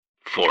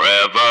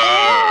Forever.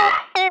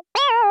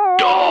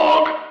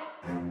 Dog.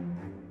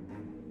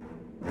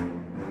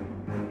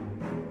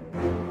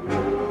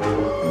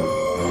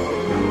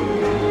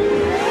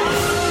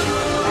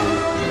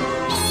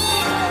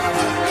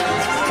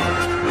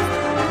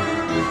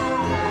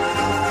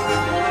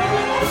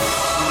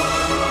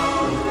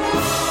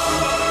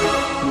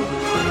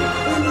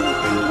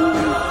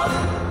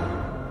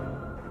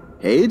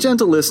 Hey,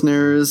 gentle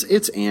listeners,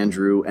 it's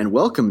Andrew, and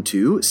welcome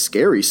to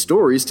Scary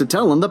Stories to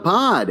Tell on the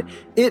Pod.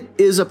 It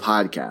is a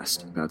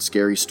podcast about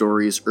scary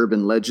stories,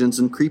 urban legends,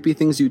 and creepy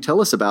things you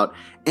tell us about,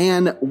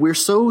 and we're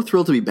so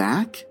thrilled to be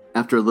back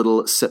after a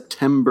little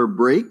September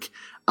break.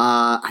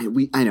 I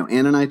know,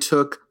 Anna and I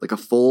took like a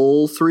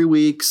full 3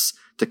 weeks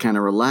to kind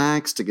of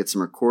relax, to get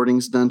some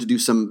recordings done, to do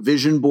some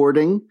vision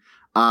boarding,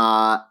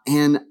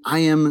 and I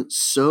am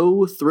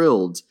so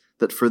thrilled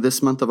that for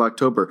this month of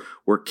October,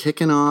 we're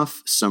kicking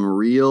off some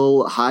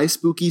real high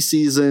spooky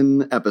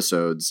season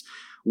episodes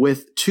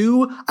with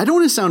two, I don't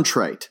want to sound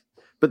trite,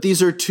 but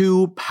these are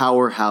two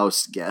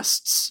powerhouse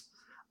guests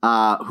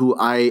who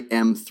I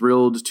am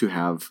thrilled to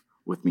have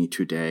with me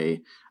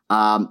today.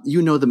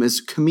 You know them as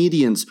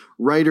comedians,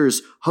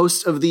 writers,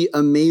 hosts of the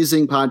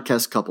amazing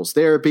podcast Couples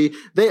Therapy.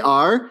 They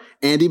are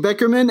Andy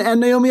Beckerman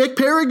and Naomi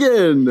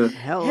Ekperigin.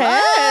 Hello.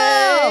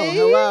 Hey!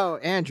 Hello,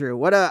 Andrew.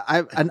 What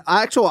an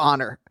actual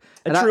honor.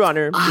 A true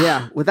honor.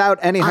 Yeah, without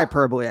any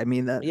hyperbole, I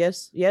mean that.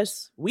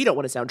 Yes. We don't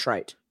want to sound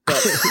trite, but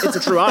it's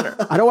a true honor.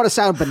 I don't want to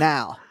sound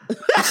banal.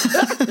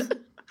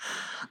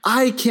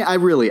 I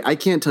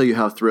can't tell you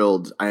how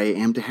thrilled I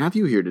am to have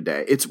you here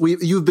today.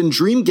 You've been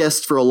dream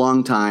guests for a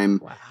long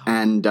time, wow.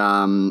 and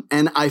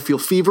I feel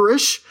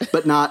feverish,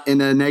 but not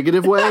in a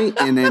negative way,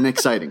 in an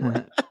exciting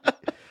way.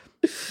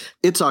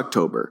 It's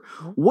October.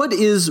 What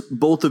is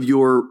both of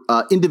your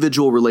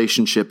individual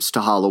relationships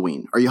to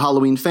Halloween? Are you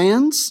Halloween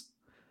fans?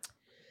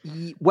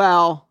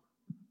 Well,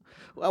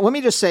 let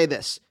me just say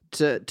this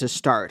to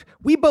start.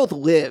 We both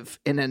live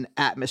in an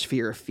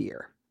atmosphere of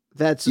fear.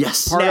 That's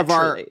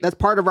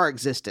part of our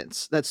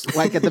existence. That's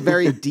like at the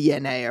very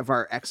DNA of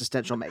our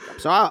existential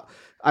makeup. So I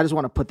just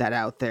want to put that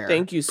out there.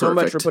 Thank you so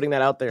much for putting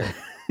that out there.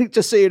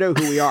 Just so you know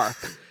who we are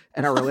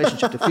and our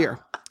relationship to fear.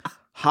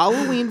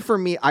 Halloween for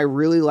me, I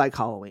really like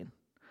Halloween.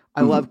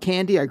 I love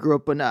candy. I grew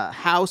up in a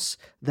house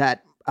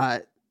that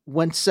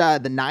once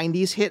the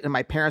 90s hit and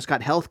my parents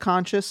got health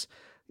conscious,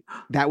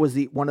 that was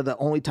one of the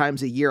only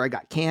times a year I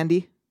got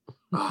candy.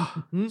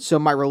 So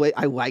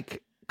I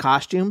like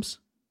costumes,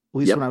 at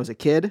least when I was a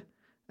kid.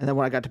 And then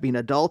when I got to be an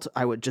adult,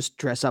 I would just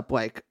dress up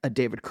like a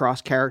David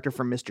Cross character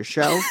from Mr.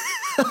 Show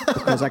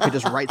because I could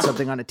just write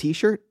something on a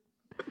t-shirt.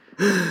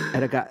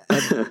 And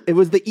it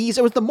was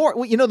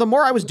the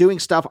more I was doing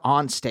stuff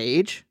on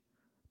stage,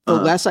 the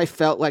less I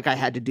felt like I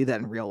had to do that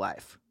in real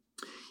life.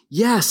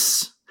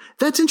 Yes.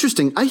 That's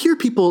interesting. I hear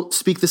people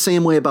speak the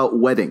same way about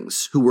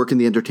weddings who work in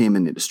the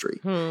entertainment industry.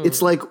 It's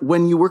like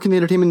when you work in the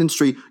entertainment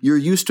industry, you're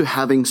used to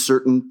having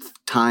certain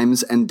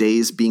times and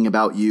days being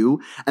about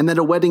you, and that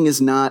a wedding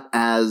is not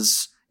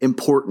as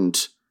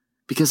important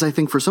because I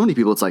think for so many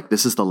people, it's like,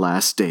 this is the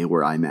last day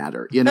where I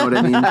matter. You know what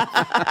I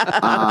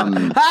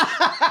mean?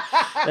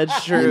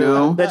 That's true. You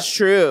know? That's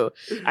true.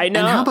 I know.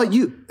 And how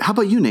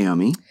about you,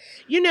 Naomi?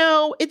 You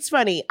know, it's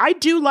funny. I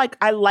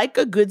like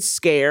a good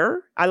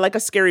scare. I like a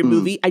scary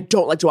movie. I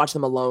don't like to watch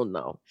them alone,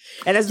 though.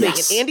 And as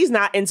Andy's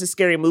not into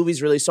scary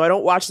movies, really, so I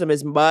don't watch them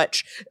as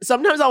much.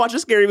 Sometimes I'll watch a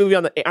scary movie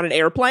on an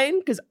airplane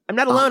because I'm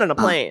not alone on a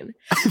plane.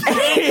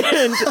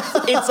 And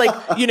it's like,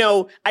 you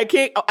know, I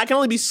can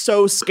only be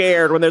so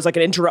scared when there's like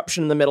an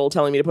interruption in the middle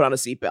telling me to put on a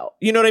seatbelt.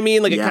 You know what I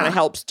mean? Like it kind of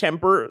helps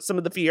temper some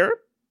of the fear.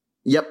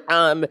 Yep.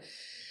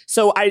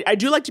 So I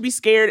do like to be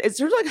scared. It's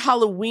sort of like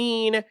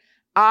Halloween.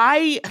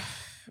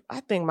 I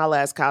think my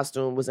last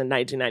costume was in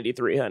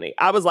 1993, honey.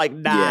 I was like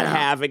not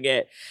having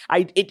it.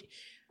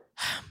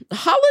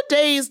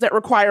 Holidays that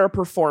require a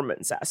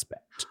performance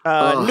aspect.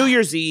 New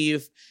Year's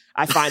Eve,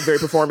 I find very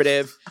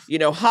performative. You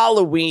know,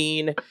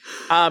 Halloween,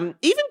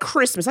 even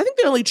Christmas. I think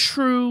the only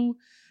true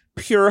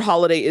pure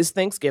holiday is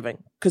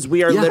Thanksgiving because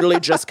we are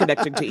literally just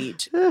connecting to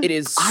eat. It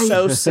is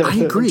so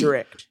simple and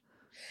direct.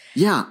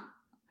 Yeah.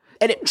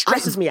 And it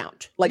stresses me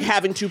out, like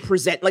having to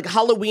present like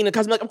Halloween and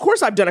cosplay. Like, of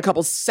course, I've done a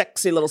couple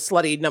sexy little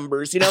slutty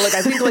numbers, you know. Like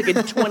I think like in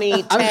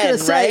 2010, I was gonna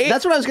say, right?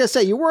 That's what I was gonna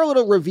say. You were a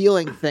little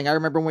revealing thing. I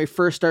remember when we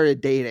first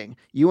started dating.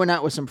 You went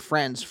out with some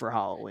friends for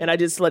Halloween, and I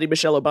did slutty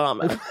Michelle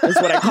Obama. Is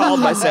what I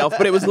called myself,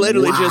 but it was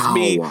literally just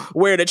me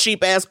wearing a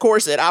cheap ass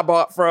corset I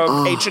bought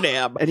from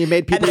H&M, and you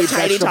made people and eat a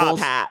tiny top vegetables.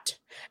 hat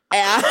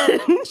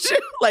and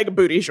like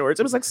booty shorts.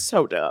 It was like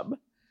so dumb.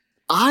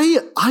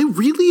 I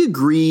really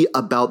agree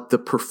about the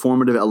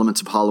performative elements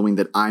of Halloween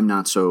that I'm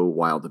not so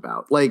wild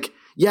about. Like,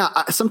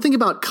 something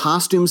about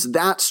costumes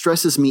that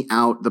stresses me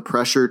out. The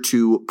pressure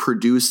to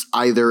produce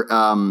either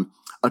a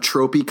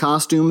tropey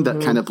costume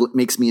that kind of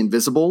makes me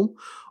invisible,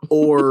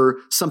 or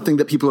something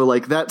that people are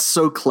like, "That's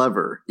so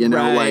clever," you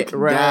know,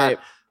 that.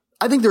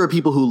 I think there are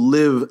people who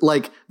live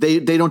like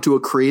they don't do a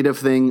creative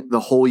thing the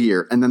whole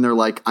year, and then they're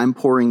like, "I'm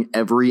pouring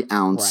every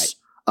ounce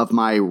of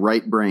my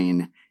right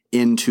brain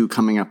into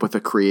coming up with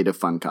a creative,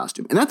 fun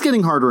costume. And that's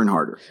getting harder and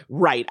harder.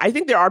 Right. I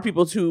think there are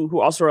people too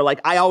who also are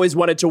like, I always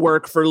wanted to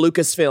work for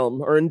Lucasfilm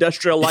or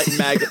Industrial Light and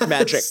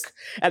Magic.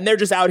 And they're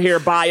just out here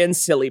buying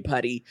silly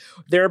putty.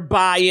 They're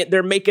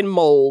making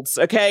molds.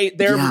 Okay.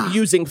 They're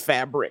using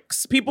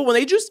fabrics. People,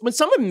 when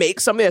someone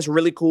makes something that's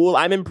really cool,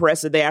 I'm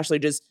impressed that they actually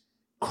just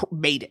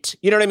made it.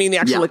 You know what I mean? They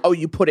actually like, oh,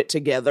 you put it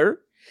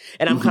together.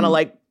 And I'm kind of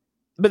like,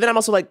 but then I'm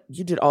also like,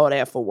 you did all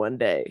that for one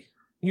day.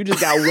 You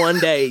just got one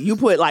day. You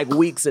put like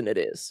weeks into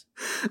this.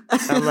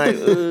 I'm like,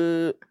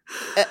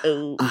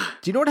 uh-oh.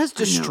 Do you know what has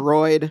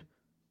destroyed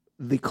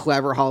the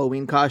clever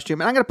Halloween costume?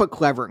 And I'm going to put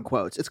clever in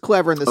quotes. It's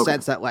clever in the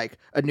sense that like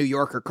a New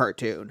Yorker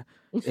cartoon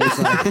is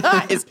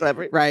like, it's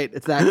clever. Right.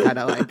 It's that kind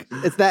of like,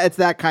 it's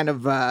that kind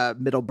of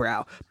middle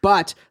brow.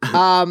 But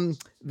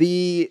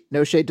the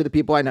no shade to the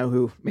people I know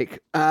who make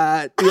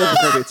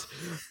cartoons.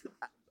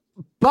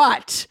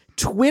 But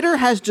Twitter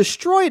has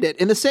destroyed it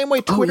in the same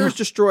way Twitter's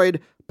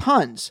destroyed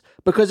puns,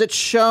 because it's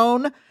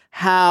shown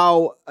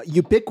how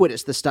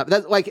ubiquitous this stuff.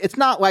 That like, it's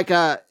not like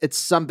it's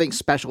something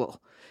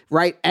special,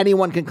 right?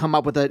 Anyone can come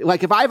up with it.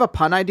 Like if I have a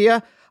pun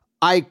idea,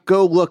 I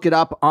go look it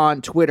up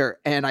on Twitter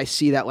and I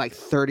see that like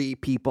 30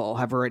 people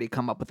have already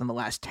come up within the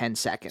last 10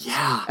 seconds.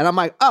 Yeah. And I'm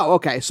like, oh,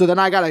 okay. So then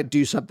I got to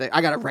do something.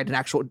 I got to write an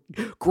actual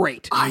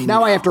great.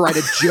 Now I have to write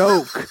a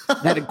joke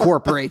that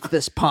incorporates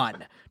this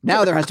pun.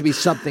 Now there has to be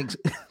something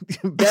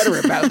better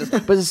about this.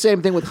 But it's the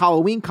same thing with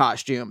Halloween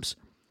costumes.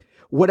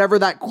 Whatever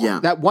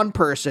that one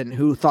person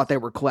who thought they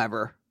were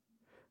clever,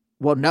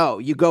 well, no,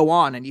 you go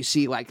on and you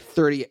see like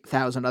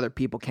 30,000 other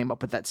people came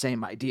up with that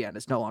same idea and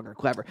it's no longer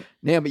clever.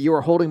 Naomi, you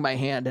were holding my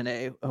hand in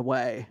a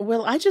way.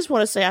 Well, I just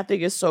want to say I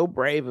think it's so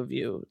brave of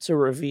you to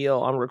reveal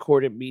on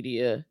recorded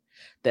media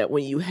that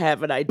when you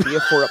have an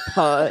idea for a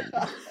pun,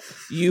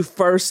 you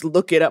first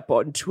look it up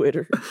on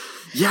Twitter.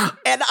 Yeah.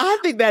 And I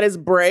think that is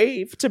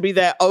brave to be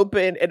that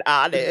open and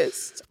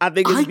honest. I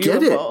think it's beautiful.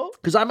 Get it.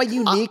 Because I'm a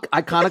unique,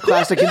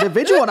 iconoclastic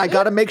individual and I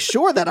got to make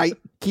sure that I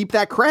keep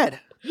that cred.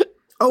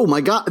 Oh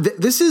my God.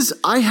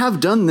 I have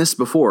done this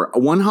before.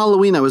 One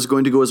Halloween, I was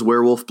going to go as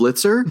Werewolf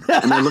Blitzer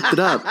and I looked it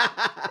up.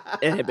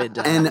 It had been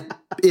done. And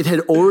it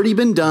had already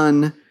been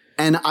done.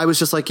 And I was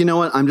just like, you know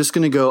what? I'm just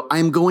going to go.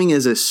 I'm going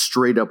as a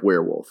straight up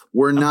werewolf.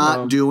 We're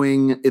not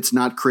it's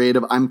not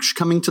creative. I'm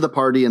coming to the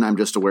party and I'm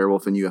just a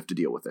werewolf and you have to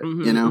deal with it.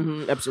 You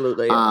know?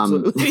 Absolutely.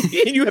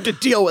 Absolutely. You have to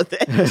deal with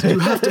it. You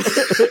have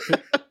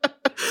to.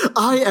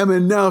 I am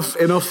enough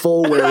in a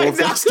full werewolf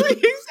costume.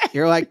 Exactly.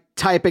 You're like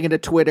typing into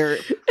Twitter,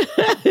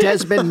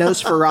 Desmond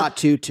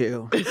Nosferatu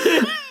 2.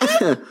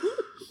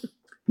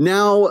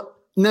 Now,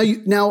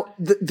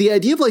 the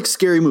idea of like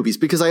scary movies,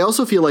 because I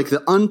also feel like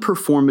the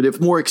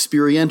unperformative, more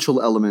experiential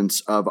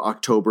elements of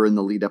October and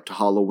the lead up to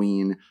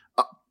Halloween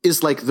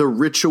is like the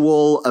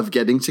ritual of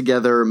getting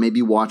together,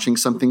 maybe watching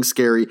something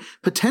scary,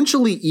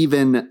 potentially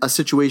even a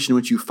situation in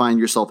which you find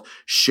yourself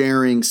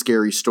sharing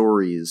scary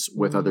stories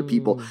with other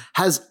people.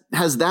 Has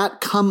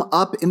that come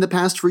up in the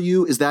past for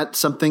you? Is that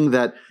something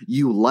that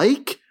you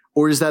like?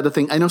 Or is that a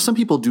thing? I know some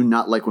people do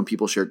not like when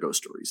people share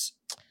ghost stories.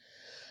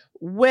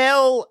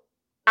 Well,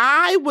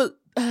 I would.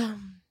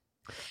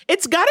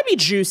 It's got to be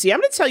juicy. I'm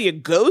going to tell you,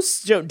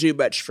 ghosts don't do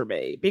much for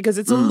me because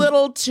it's a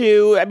little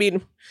too, I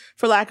mean,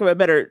 for lack of a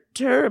better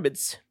term,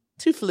 it's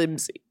too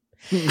flimsy.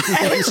 And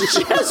it's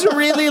just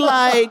really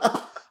like,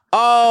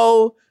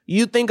 oh,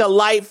 you think a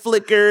light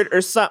flickered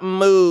or something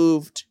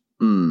moved.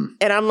 And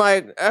I'm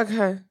like,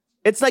 okay.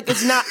 It's like,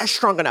 it's not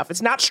strong enough.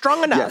 It's not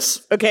strong enough.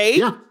 Yes. Okay?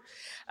 Yeah.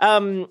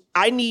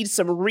 I need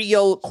some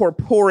real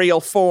corporeal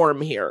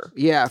form here.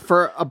 Yeah,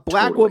 for a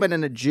black woman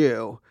and a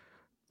Jew,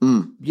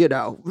 you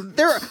know,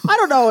 I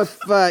don't know if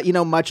you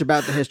know much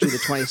about the history of the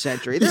 20th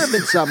century. There have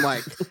been some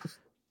like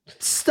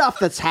stuff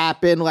that's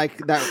happened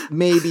like that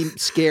may be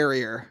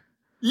scarier.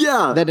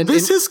 Yeah,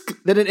 this has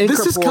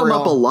come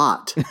up a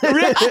lot.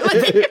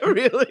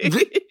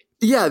 Really?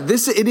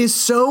 It is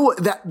so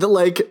that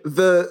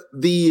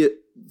the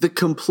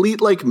complete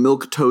like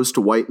milk toast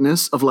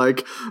whiteness of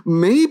like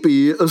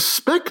maybe a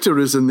specter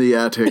is in the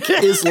attic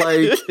is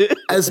like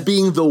as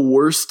being the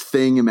worst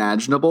thing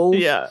imaginable.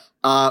 Yeah.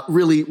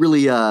 Really,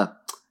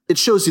 it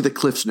shows you the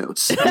Cliff's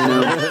Notes, you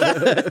know?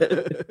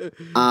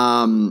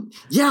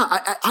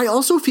 I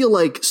also feel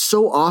like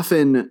so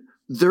often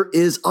there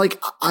is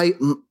like,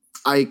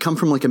 I come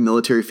from like a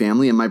military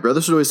family and my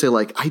brothers would always say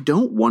like, I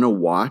don't want to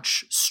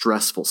watch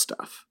stressful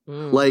stuff.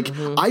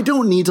 I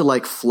don't need to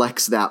like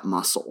flex that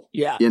muscle.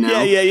 Yeah. You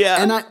know?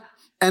 Yeah.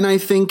 And I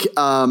think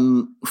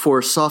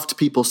for soft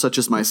people such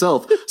as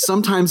myself,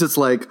 sometimes it's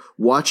like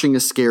watching a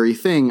scary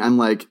thing. I'm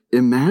like,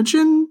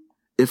 imagine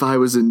if I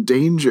was in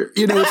danger.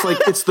 You know, it's like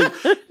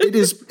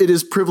it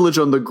is privilege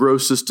on the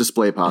grossest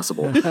display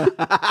possible.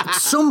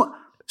 So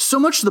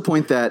much to the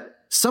point that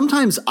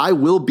sometimes I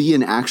will be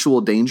in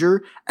actual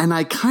danger and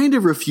I kind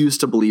of refuse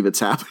to believe it's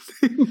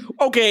happening.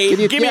 Okay,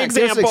 give me an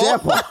example.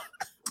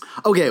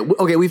 Okay,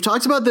 we've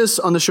talked about this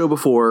on the show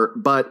before,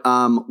 but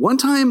one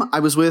time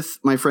I was with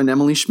my friend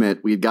Emily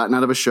Schmidt. We had gotten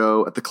out of a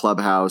show at the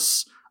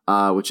Clubhouse,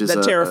 which is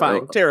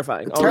terrifying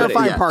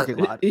parking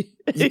lot.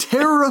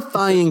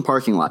 Terrifying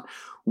parking lot.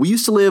 We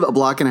used to live a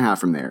block and a half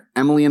from there.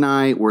 Emily and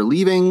I were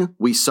leaving.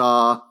 We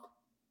saw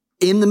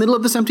in the middle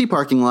of this empty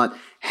parking lot,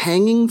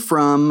 hanging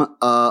from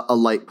a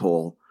light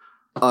pole,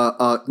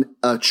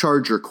 a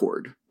charger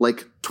cord,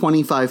 like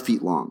 25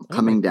 feet long,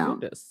 coming down.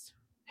 Goodness.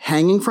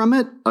 Hanging from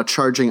it, a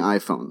charging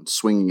iPhone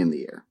swinging in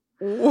the air.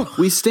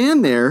 We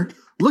stand there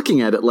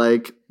looking at it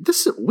like,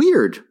 this is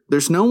weird.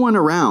 There's no one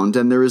around,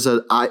 and there is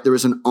an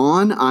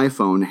on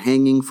iPhone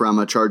hanging from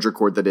a charger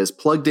cord that is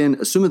plugged in,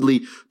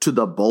 assumedly, to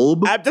the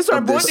bulb. That's what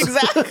I'm pointing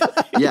exactly.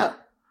 Yeah.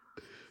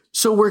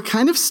 So we're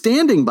kind of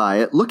standing by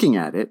it, looking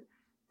at it,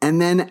 and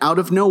then out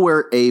of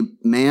nowhere, a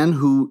man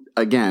who,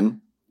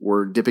 again,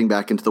 we're dipping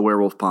back into the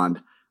werewolf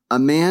pond, a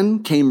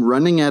man came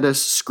running at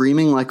us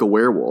screaming like a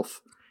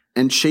werewolf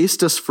and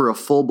chased us for a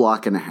full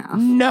block and a half.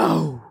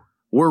 No.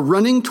 We're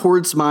running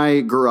towards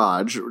my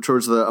garage,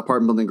 towards the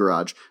apartment building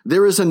garage.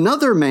 There is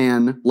another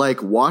man,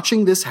 like,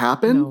 watching this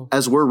happen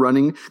as we're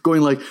running,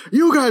 going like,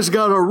 you guys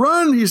gotta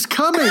run, he's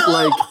coming,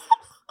 like,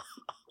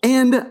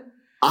 and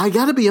I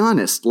gotta be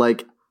honest,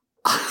 like,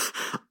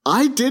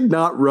 I did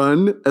not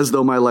run as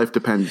though my life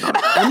depended on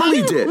it.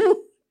 Emily did.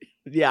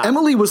 Yeah.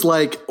 Emily was,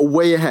 like,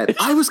 way ahead.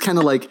 I was kind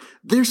of like,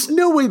 there's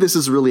no way this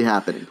is really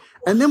happening.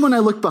 And then when I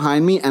looked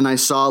behind me and I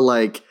saw,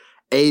 like,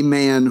 a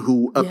man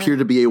who appeared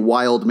to be a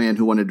wild man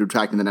who wanted to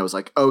attack me. Then I was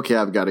like, okay,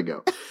 I've got to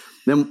go.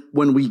 Then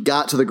when we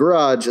got to the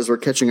garage, as we're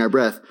catching our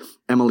breath,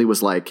 Emily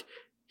was like,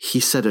 he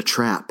set a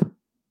trap.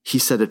 He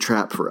set a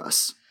trap for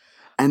us.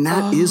 And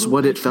that is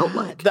what it felt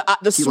like.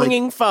 The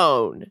swinging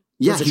phone.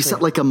 Yeah, he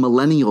set like a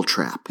millennial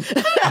trap.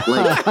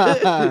 Like,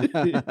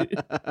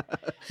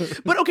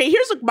 but okay,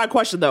 here's my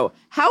question though.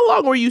 How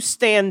long were you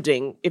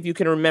standing, if you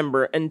can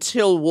remember,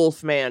 until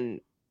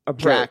Wolfman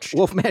approached?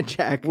 Wolfman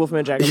Jack.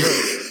 Wolfman Jack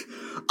approached.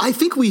 I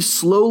think we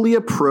slowly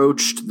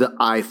approached the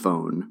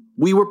iPhone.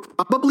 We were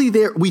probably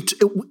there.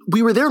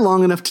 We were there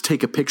long enough to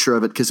take a picture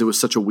of it because it was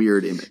such a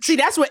weird image. See,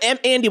 that's what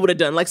Andy would have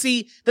done. Like,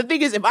 see, the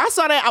thing is, if I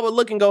saw that, I would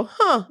look and go,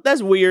 huh,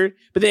 that's weird.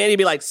 But then Andy'd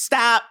be like,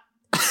 stop.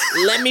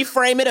 Let me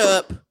frame it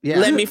up. Yeah.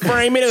 Let me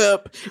frame it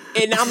up.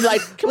 And I'm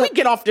like, can we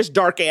get off this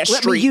dark ass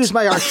Let street? me use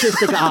my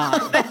artistic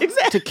eye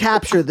Exactly. to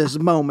capture this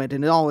moment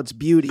in all its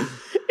beauty.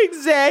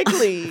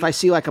 Exactly. If I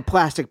see like a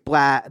plastic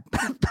black,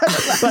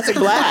 Plastic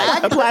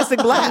black. A plastic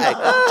black.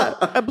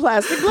 A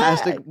plastic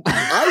black.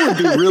 I would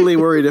be really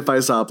worried if I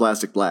saw a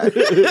plastic black.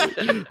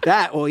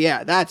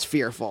 That's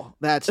fearful.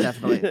 That's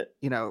definitely,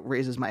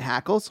 raises my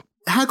hackles.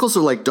 Hackles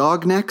are like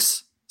dog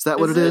necks. Is that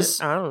what it is?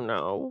 I don't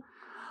know.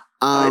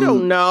 I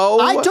don't know.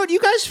 You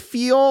guys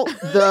feel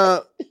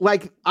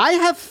I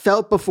have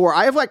felt before,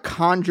 I have like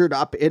conjured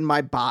up in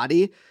my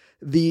body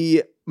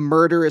the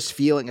murderous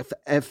feeling.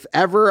 If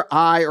ever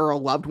I or a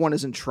loved one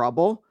is in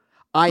trouble,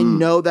 I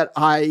know that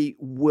I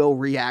will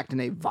react in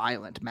a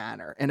violent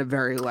manner, in a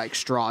very like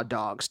Straw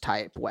Dogs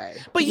type way.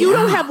 But you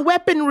don't have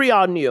weaponry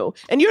on you,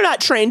 and you're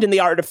not trained in the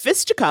art of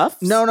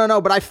fisticuffs.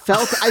 No. But I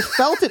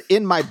felt it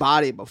in my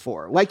body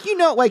before. Like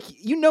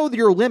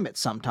your limits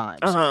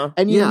sometimes, and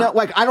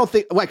I don't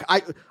think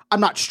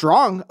I'm not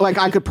strong. Like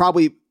I could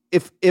probably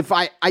if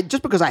I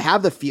just because I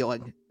have the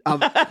feeling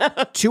of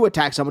to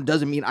attack someone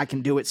doesn't mean I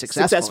can do it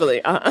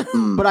successfully.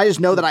 But I just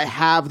know that I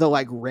have the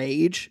like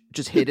rage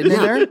just hidden in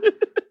there.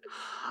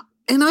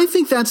 And I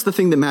think that's the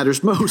thing that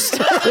matters most.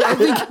 I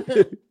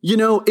think,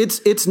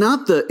 it's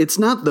not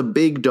the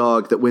big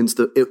dog that wins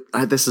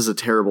this is a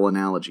terrible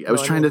analogy. I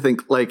was trying to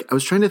think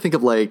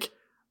of like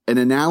an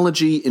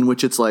analogy in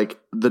which it's like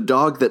the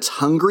dog that's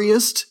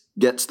hungriest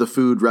gets the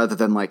food rather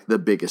than like the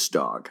biggest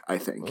dog, I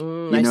think.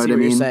 You know what I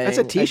mean? That's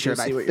a t-shirt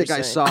I think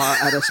I saw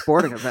at a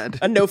sporting event.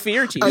 A no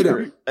fear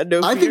t-shirt.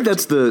 I think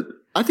that's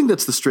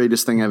the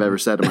straightest thing I've ever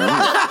said in my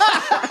life.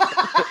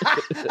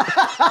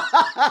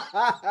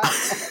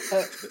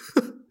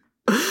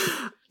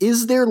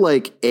 Is there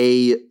like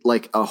a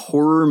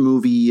horror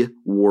movie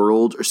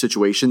world or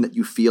situation that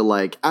you feel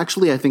like,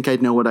 actually, I think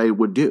I'd know what I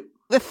would do?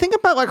 The thing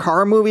about like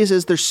horror movies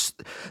is there's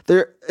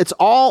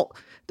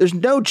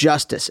no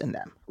justice in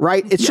them,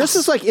 right? It's just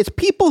as like, it's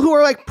people who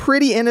are like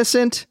pretty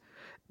innocent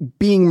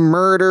being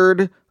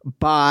murdered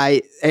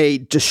by a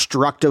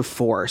destructive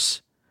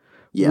force,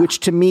 which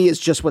to me is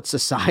just what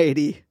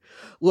society.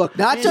 Look,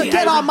 not to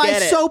get on my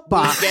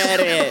soapbox,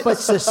 but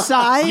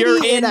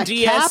society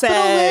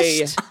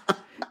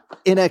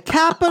in a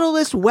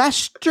capitalist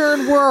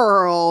Western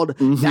world,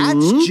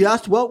 that's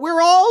just what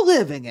we're all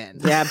living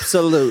in.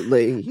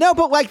 Absolutely. No,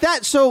 but like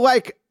that. So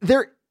like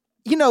there,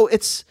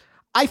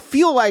 I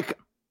feel like,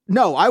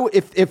 no,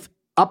 if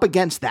up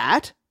against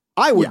that,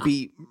 I would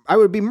be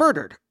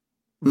murdered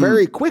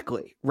very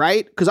quickly,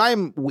 right? Because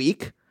I'm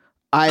weak.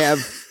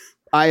 I'm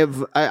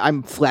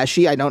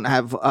fleshy. I don't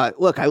have, I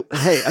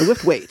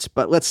lift weights,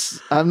 but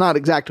I'm not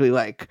exactly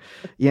like,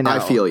 I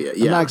feel you.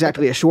 Yeah. I'm not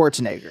exactly a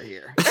Schwarzenegger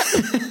here.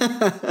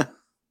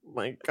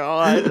 My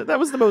God, that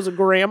was the most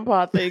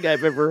grandpa thing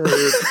I've ever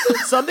heard.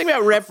 Something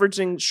about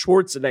referencing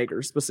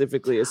Schwarzenegger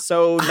specifically is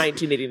so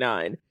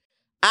 1989.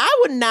 I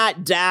would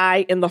not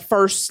die in the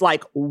first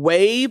like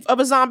wave of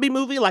a zombie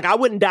movie. Like I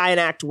wouldn't die in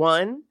Act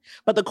 1.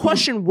 But the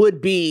question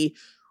would be,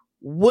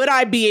 would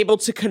I be able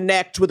to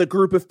connect with a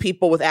group of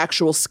people with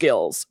actual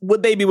skills?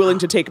 Would they be willing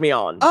to take me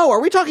on? Oh,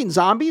 are we talking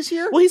zombies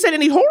here? Well, he said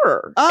any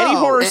horror. Any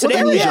horror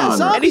scenario. genre.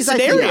 Zombies, Any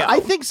scenario. I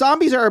think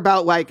zombies are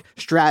about like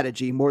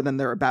strategy more than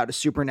they're about a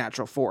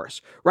supernatural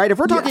force, right? If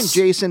we're talking Yes.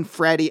 Jason,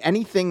 Freddy,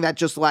 anything that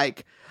just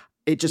like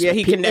it just Yeah,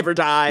 he can never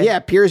die. Yeah,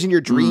 appears in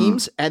your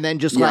dreams and then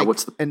just Yeah, like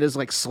what's the- and just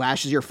like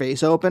slashes your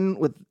face open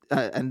with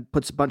and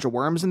puts a bunch of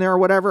worms in there or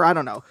whatever. I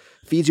don't know.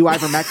 Feeds you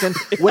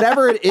ivermectin,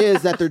 whatever it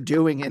is that they're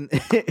doing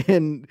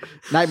in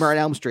Nightmare on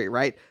Elm Street,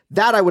 right?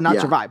 That I would not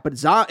Yeah. survive. But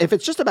if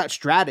it's just about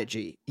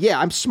strategy, yeah,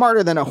 I'm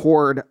smarter than a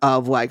horde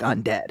of like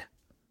undead.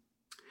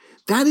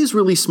 That is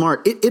really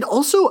smart. It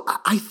also,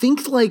 I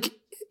think, like,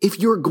 if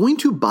you're going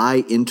to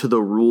buy into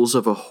the rules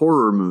of a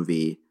horror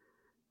movie,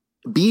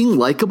 being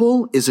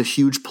likable is a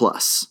huge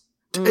plus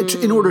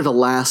in order to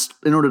last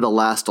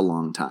a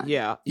long time.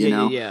 Yeah. You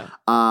know? Yeah.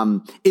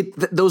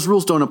 Those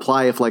rules don't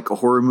apply if like a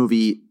horror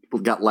movie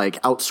got like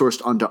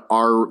outsourced onto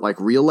our like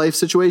real life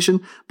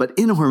situation. But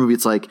in a horror movie,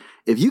 it's like,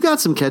 if you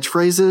got some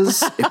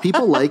catchphrases, if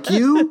people like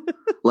you,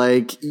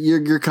 like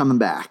you're coming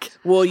back.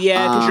 Well,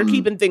 yeah, because you're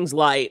keeping things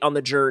light on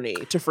the journey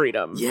to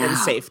freedom Yeah. and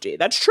safety.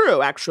 That's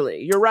true,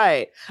 actually. You're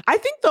right. I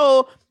think,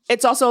 though,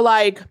 it's also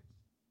like,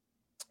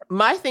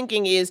 my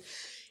thinking is,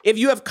 if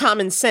you have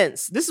common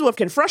sense, this is what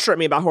can frustrate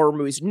me about horror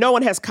movies. No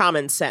one has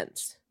common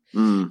sense.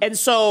 And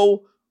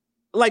so,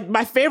 like,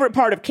 my favorite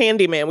part of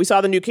Candyman, we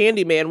saw the new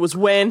Candyman, was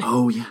when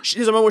Oh yeah.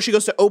 there's a moment where she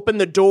goes to open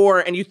the door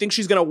and you think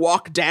she's going to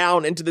walk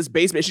down into this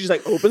basement. She just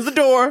like opens the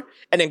door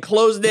and then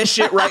closes this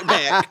shit right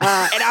back.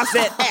 And I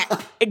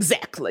said,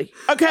 exactly.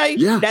 Okay?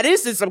 Yeah. That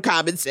is some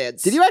common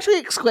sense. Did you actually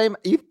exclaim?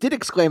 You did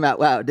exclaim out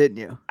loud, didn't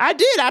you? I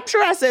did. I'm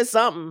sure I said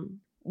something.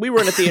 We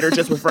were in a theater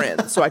just with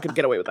friends, so I could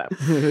get away with that.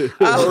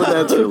 Oh,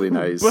 that's really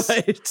nice.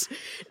 But,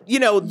 you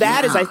know,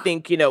 that is, Yeah. I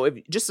think, you know, if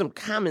just some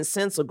common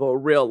sense will go a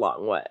real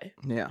long way.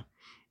 Yeah.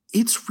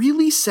 It's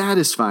really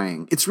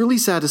satisfying. It's really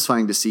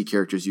satisfying to see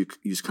characters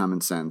use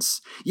common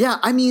sense. Yeah,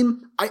 I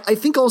mean, I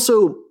think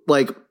also,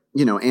 like,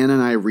 you know, Anna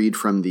and I read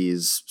from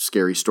these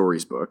Scary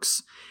Stories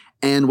books.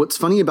 And what's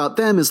funny about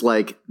them is,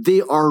 like,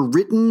 they are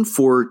written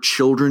for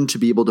children to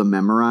be able to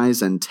memorize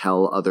and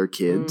tell other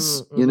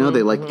kids. You know,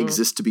 they, like,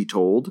 exist to be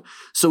told.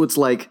 So it's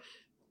like,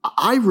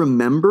 I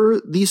remember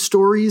these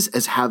stories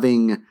as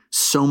having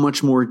so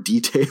much more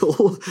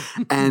detail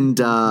and,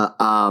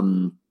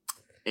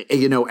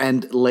 you know,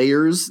 and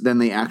layers than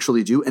they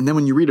actually do. And then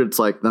when you read it, it's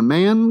like, the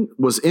man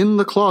was in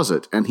the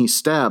closet and he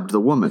stabbed the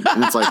woman.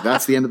 And it's like,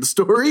 that's the end of the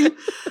story.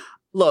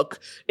 Look,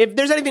 if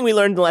there's anything we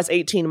learned in the last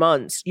 18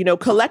 months, you know,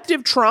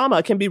 collective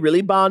trauma can be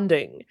really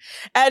bonding.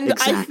 And I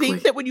Exactly.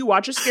 think that when you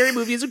watch a scary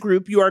movie as a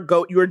group, you are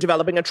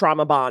developing a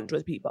trauma bond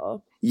with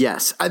people.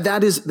 Yes,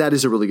 that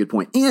is a really good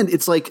point. And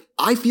it's like,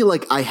 I feel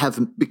like I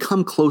have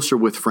become closer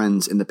with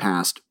friends in the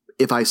past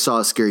if I saw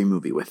a scary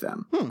movie with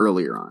them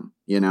earlier on,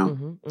 you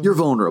know? You're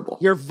vulnerable.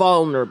 You're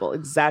vulnerable.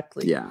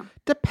 Exactly. Yeah.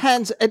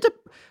 Depends.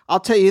 I'll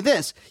tell you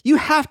this. You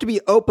have to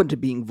be open to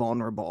being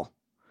vulnerable.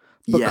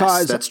 Because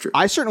Yes, that's true.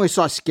 I certainly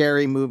saw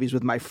scary movies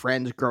with my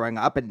friends growing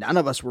up, and none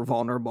of us were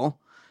vulnerable.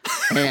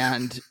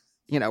 And,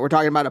 you know, we're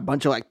talking about a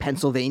bunch of like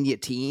Pennsylvania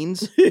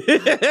teens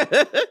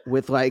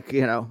with like,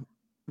 you know,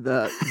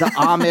 the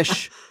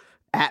Amish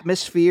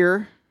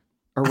atmosphere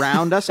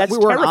around us. That's we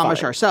weren't terrifying.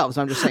 Amish ourselves.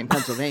 I'm just saying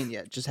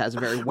Pennsylvania just has a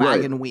very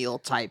wagon wheel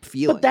type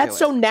feeling. But that's to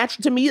so it.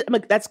 natural to me. I'm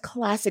like, that's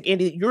classic,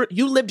 Andy.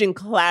 You lived in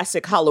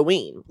classic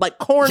Halloween. Like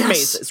corn Yes.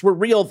 mazes were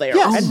real there,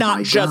 Yes. and Oh not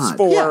my just God.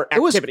 for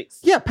it was, activities.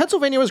 yeah,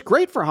 Pennsylvania was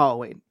great for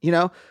Halloween, you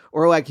know?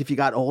 Or like if you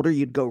got older,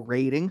 you'd go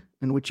raiding,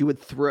 in which you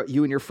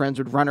and your friends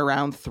would run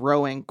around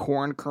throwing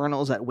corn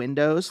kernels at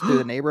windows through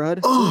the neighborhood.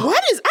 Oh,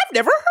 What is? I've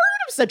never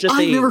heard of such a I've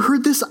thing. never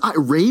heard this.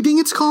 Raiding,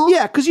 it's called?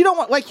 Yeah, because you don't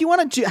want, like, you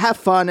want to have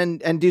fun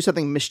and do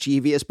something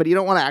mischievous, but you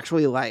don't want to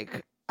actually,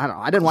 like, I don't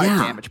know. I didn't want to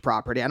Yeah. damage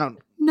property. I don't.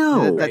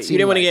 No. That You seemed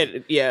didn't want to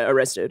like- get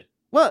arrested.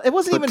 Well, it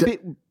wasn't But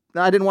even.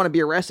 I didn't want to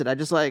be arrested. I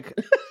just like.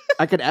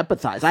 I could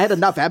empathize. I had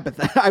enough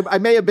empathy. I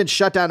may have been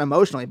shut down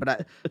emotionally,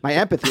 but my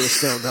empathy was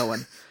still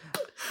going.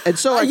 And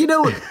so, like, you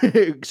know,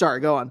 sorry,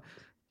 go on.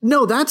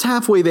 no, that's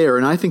halfway there,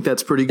 and I think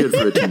that's pretty good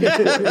for a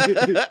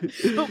teenager.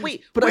 But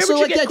wait, But where also, would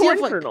you like, the get idea corn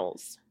of, like-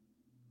 kernels?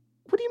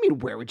 What do you mean,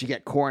 where would you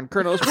get corn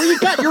kernels? Where you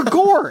got your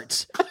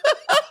gourds?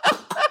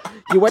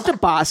 You went to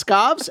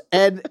Boscov's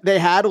and they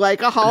had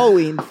like a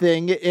Halloween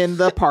thing in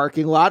the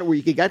parking lot where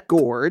you could get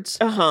gourds.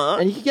 Uh-huh.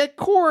 And you could get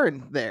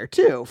corn there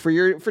too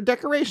for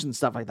decoration and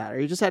stuff like that. Or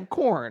you just had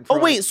corn. for,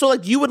 Oh, wait, so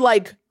like you would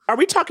like, are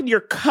we talking you're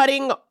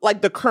cutting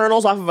like the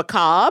kernels off of a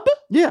cob?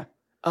 yeah,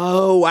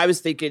 Oh, I was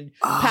thinking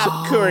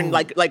popcorn,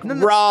 like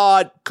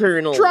raw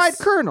kernels. dried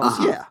kernels.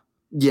 Uh-huh.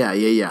 Yeah,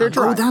 Yeah. They're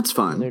dry. Oh, that's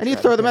fun. and you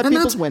throw them at And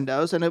people's that's-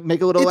 windows and it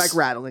make a little It's- like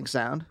rattling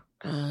sound.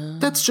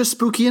 That's just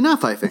spooky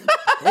enough, I think.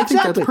 I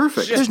think that's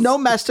perfect. There's no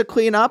mess to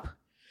clean up.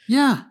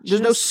 Yeah.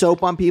 There's no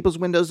soap on people's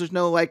windows. There's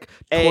no like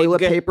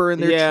toilet Egg. paper in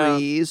their Yeah.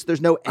 trees.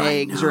 There's no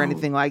eggs or know.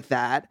 anything like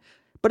that.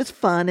 But it's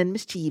fun and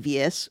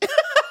mischievous.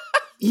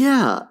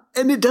 Yeah.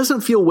 And it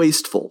doesn't feel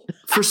wasteful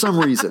for some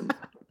reason.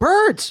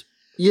 Birds.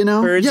 You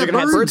know? Birds are gonna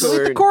have Birds will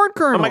eat the corn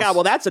kernels. Oh my God,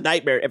 well, that's a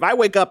nightmare. If I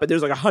wake up and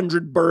there's like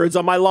 100 birds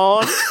on my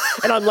lawn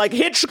and I'm like,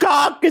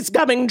 Hitchcock is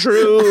coming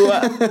true.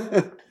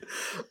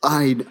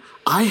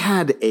 I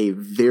had a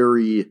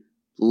very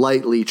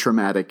lightly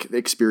traumatic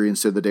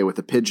experience the other day with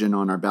a pigeon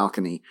on our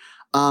balcony.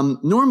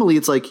 Normally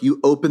it's like you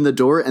open the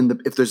door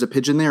and if there's a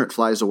pigeon there, it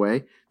flies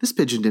away. This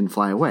pigeon didn't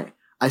fly away.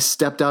 I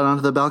stepped out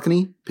onto the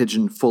balcony,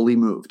 pigeon fully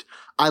moved.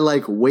 I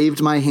like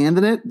waved my hand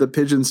in it, the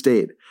pigeon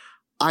stayed.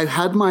 I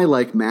had my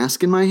like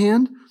mask in my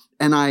hand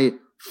and I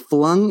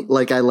flung,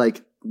 like I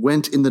like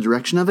went in the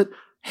direction of it.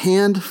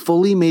 Hand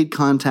fully made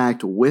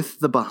contact with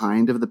the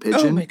behind of the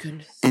pigeon. Oh my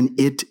goodness. And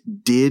it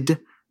did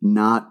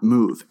not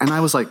move. And I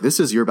was like, this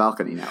is your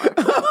balcony now.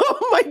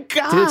 Oh my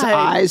God. Did its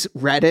eyes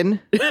redden?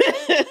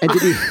 And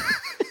did he...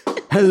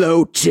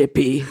 Hello,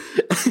 Chippy.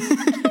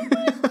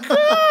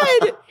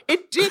 God,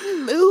 it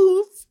didn't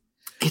move.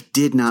 It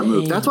did not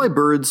move. That's why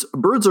birds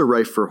are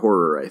rife for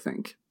horror, I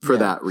think, for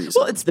that reason.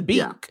 Well, it's the beak.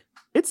 Yeah.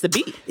 It's the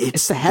beak.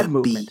 It's the head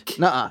movement. beak.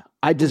 Nuh-uh.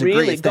 I disagree.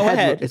 Really? It's the Go head.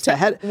 ahead. It's the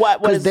head.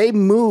 What Because was- they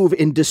move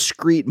in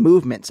discrete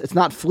movements. It's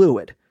not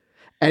fluid.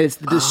 And it's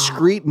the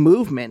discrete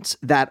movements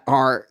that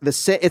are the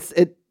same.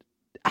 It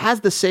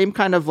has the same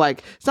kind of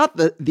like, it's not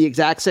the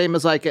exact same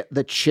as like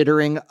the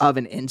chittering of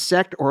an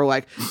insect, or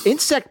like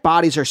insect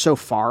bodies are so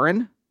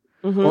foreign,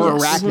 or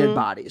arachnid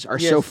bodies are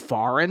so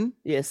foreign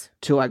Yes.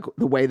 to like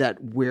the way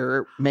that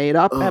we're made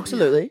up.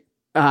 Absolutely.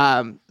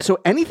 So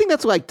anything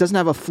that's like doesn't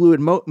have a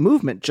fluid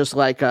movement, just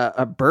like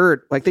a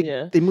bird, like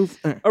they move.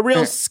 A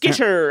real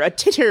skitter, a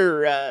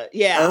titter. Skitter,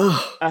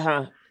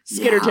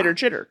 Yeah. titter,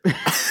 chitter.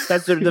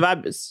 That's what the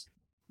vibe is.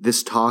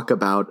 This talk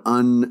about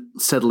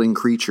unsettling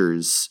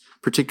creatures,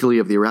 particularly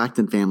of the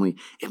arachnid family,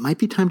 it might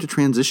be time to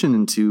transition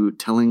into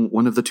telling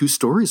one of the two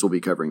stories we'll be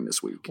covering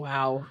this week.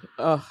 Wow.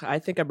 Oh, I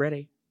think I'm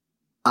ready.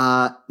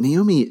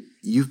 Naomi,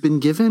 you've been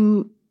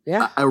given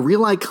Yeah. a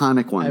real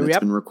iconic one that's Yep.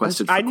 been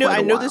requested for I know. quite a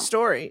I know while. this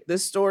story.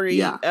 This story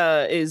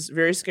is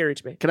very scary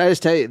to me. Can I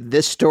just tell you,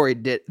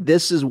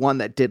 this is one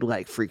that did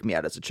like freak me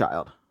out as a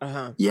child.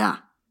 Yeah,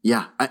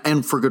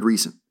 and for good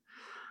reason.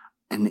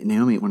 And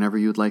Naomi, whenever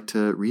you'd like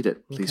to read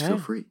it, please feel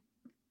free.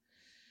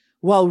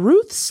 While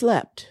Ruth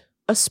slept,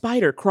 a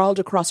spider crawled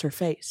across her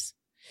face.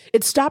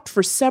 It stopped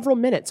for several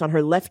minutes on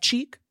her left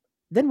cheek,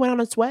 then went on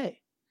its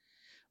way.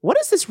 "What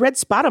is this red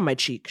spot on my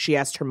cheek?" she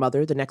asked her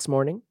mother the next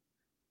morning.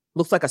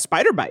 "Looks like a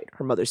spider bite,"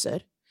 her mother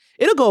said.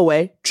 "It'll go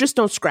away, just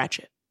don't scratch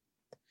it."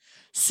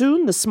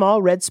 Soon the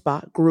small red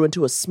spot grew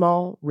into a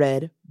small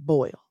red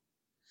boil.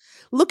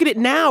 "Look at it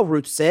now,"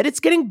 Ruth said. "It's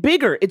getting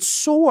bigger. It's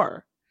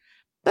sore."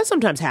 "That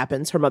sometimes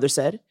happens," her mother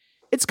said.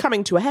 "It's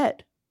coming to a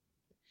head."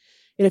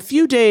 In a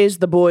few days,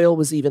 the boil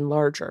was even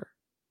larger.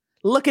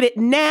 "Look at it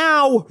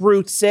now,"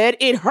 Ruth said.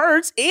 "It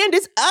hurts and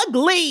it's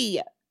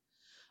ugly."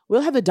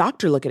 "We'll have the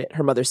doctor look at it,"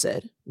 her mother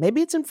said. "Maybe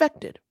it's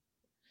infected."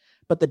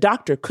 But the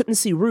doctor couldn't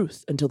see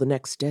Ruth until the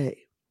next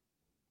day.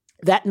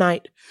 That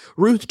night,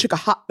 Ruth took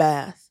a hot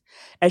bath.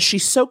 As she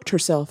soaked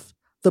herself,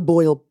 the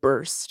boil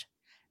burst.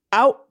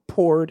 Out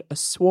poured a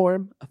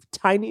swarm of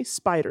tiny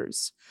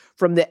spiders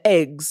from the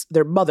eggs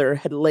their mother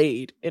had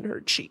laid in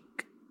her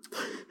cheek.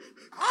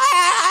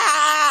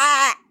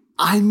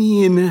 I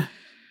mean,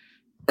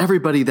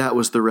 everybody, that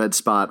was The Red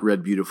Spot,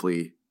 read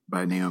beautifully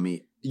by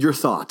Naomi. Your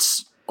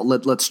thoughts?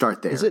 Let's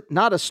start there. Is it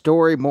not a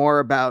story more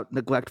about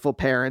neglectful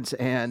parents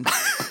and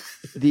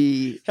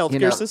the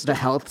Healthcare system? the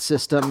health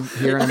system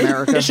here in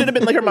America? It should have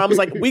been like her mom was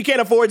like, "We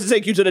can't afford to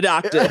take you to the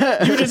doctor.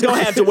 You're just going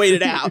to have to wait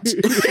it out."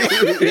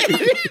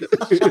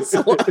 Just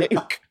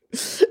like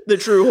the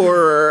true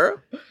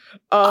horror.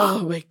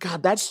 Oh my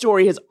God, that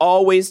story has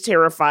always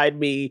terrified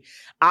me.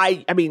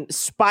 I mean,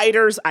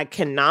 spiders, I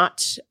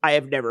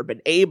have never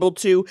been able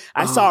to.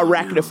 I saw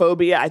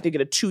arachnophobia, I think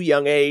at a too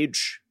young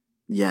age.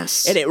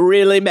 Yes. And it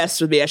really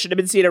messed with me. I should have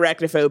been seeing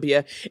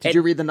arachnophobia. Did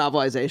you read the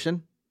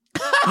novelization?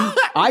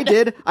 I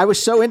did. I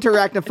was so into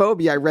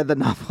arachnophobia, I read the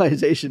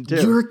novelization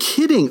too. You're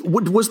kidding.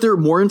 Was there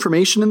more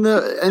information in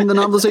the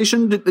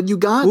novelization that you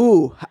got?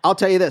 Ooh, I'll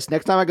tell you this.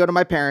 Next time I go to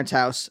my parents'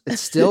 house,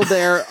 it's still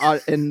there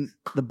in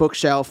the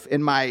bookshelf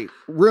in my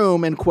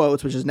room, in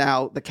quotes, which is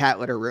now the cat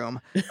litter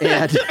room.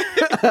 And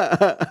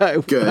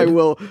Good. I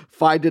will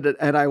find it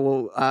and I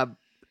will,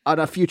 on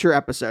a future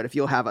episode, if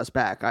you'll have us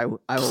back, I will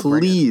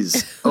bring it.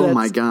 Please. Oh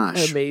my That's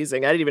gosh.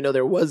 amazing. I didn't even know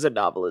there was a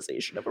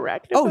novelization of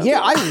arachnophobia. Oh, yeah.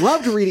 I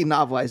loved reading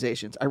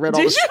novelizations. I read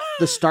all Did you?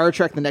 the Star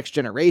Trek The Next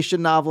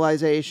Generation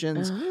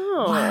novelizations.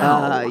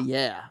 Oh.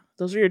 Yeah.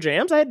 Those are your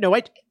jams? I had no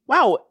idea.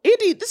 Wow,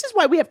 Andy, this is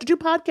why we have to do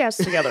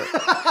podcasts together.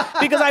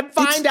 Because I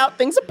find out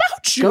things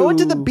about you. Going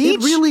to the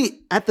beach really-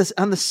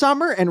 on the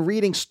summer and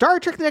reading Star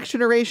Trek The Next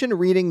Generation,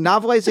 reading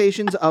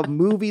novelizations of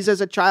movies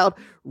as a child,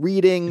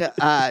 reading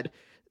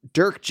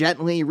Dirk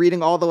Gently,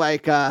 reading all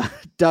the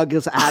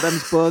Douglas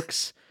Adams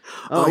books.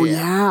 Oh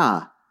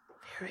yeah.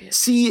 hilarious.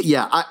 See,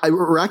 yeah,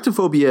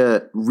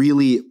 arachnophobia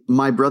really.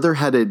 My brother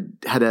had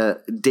a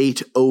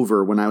date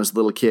over when I was a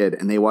little kid,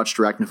 and they watched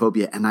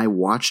Arachnophobia, and I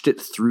watched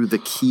it through the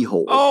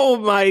keyhole. Oh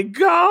my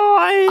god!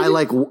 I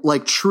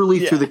like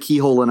truly through the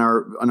keyhole in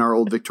our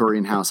old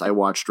Victorian house. I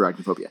watched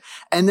Arachnophobia,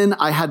 and then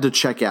I had to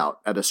check out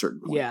at a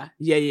certain point. Yeah.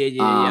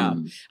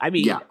 I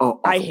mean,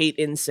 I hate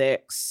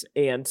insects,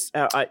 and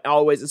I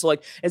always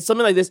it's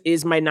something like this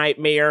is my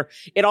nightmare.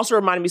 It also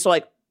reminded me. So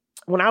like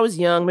when I was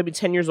young, maybe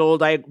 10 years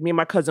old, me and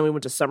my cousin, we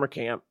went to summer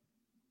camp,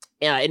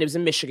 and it was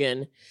in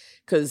Michigan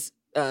because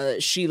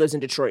she lives in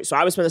Detroit. So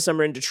I would spend the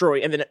summer in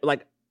Detroit, and then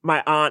like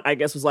my aunt, I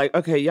guess, was like,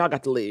 okay, y'all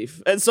got to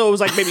leave. And so it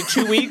was like maybe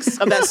 2 weeks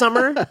of that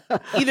summer.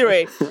 Either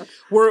way,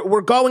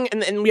 we're going,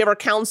 and we have our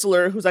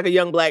counselor who's like a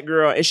young black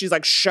girl, and she's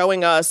like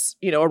showing us,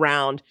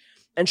 around,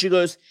 and she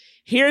goes,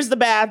 here's the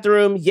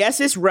bathroom. Yes,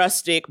 it's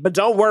rustic, but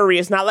don't worry.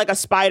 It's not like a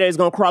spider is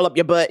going to crawl up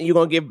your butt and you're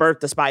going to give birth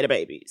to spider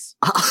babies.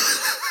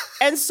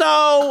 And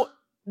so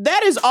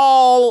that is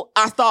all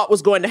I thought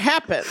was going to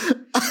happen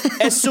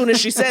as soon as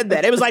she said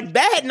that. It was like,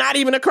 that had not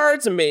even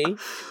occurred to me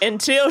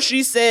until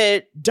she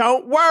said,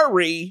 don't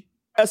worry,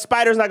 a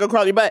spider's not going to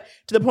crawl up your butt,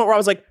 to the point where I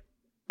was like,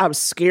 I was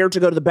scared to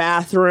go to the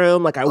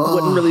bathroom. Like I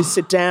wouldn't really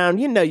sit down.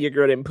 Your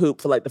girl didn't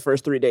poop for like the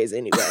first 3 days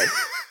anyway.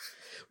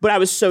 But I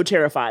was so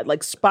terrified,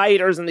 like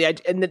spiders and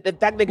the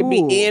fact they could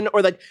be in,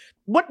 or like,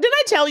 what did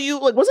I tell you?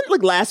 Like, wasn't it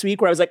like last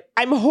week where I was like,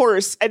 I'm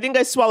hoarse. I think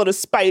I swallowed a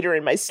spider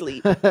in my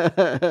sleep.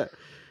 I'm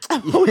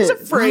always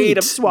afraid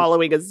of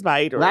swallowing a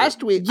spider.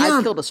 Last week,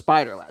 I killed a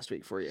spider last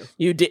week for you.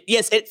 You did.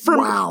 Yes.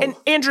 And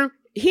Andrew,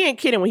 he ain't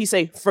kidding when he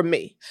say from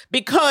me,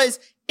 because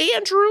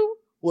Andrew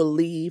will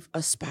leave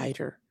a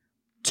spider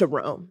to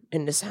roam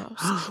in this house.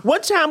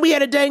 One time we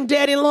had a dang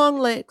daddy long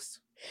legs.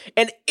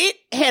 And it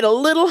had a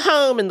little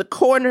home in the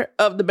corner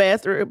of the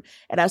bathroom.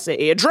 And I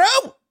said, Andrew!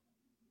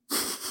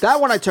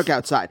 That one I took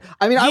outside.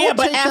 I mean,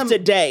 but after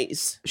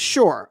days.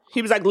 Sure.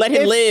 He was like, let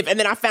him live. And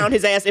then I found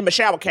his ass in my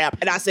shower cap.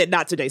 And I said,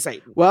 not today,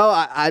 Satan. Well,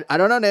 I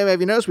don't know, Nate. Have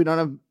you noticed we don't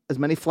have as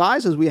many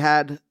flies as we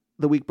had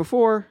the week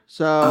before?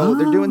 So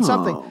they're doing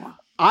something.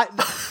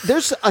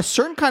 There's a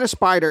certain kind of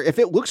spider. If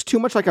it looks too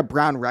much like a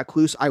brown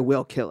recluse, I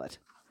will kill it.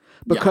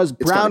 Because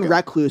brown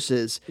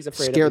recluses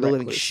scare the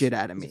living shit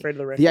out of me.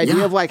 The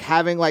idea of like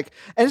having like,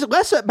 and it's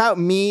less about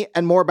me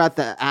and more about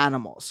the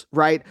animals,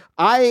 right?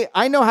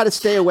 I know how to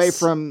stay away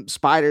from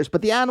spiders,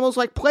 but the animals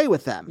like play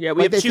with them. Yeah,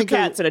 we have 2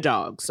 cats and a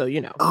dog, so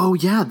Oh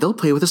yeah, they'll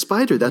play with a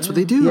spider. That's what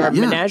they do. Yeah,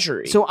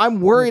 menagerie. So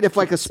I'm worried if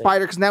like a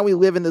spider, because now we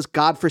live in this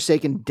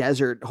godforsaken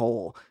desert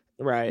hole.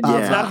 Right.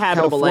 It's not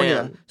habitable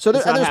land. So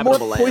there's more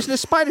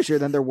poisonous spiders here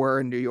than there were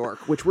in New York,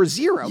 which were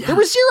 0. Yeah. There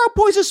were 0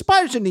 poisonous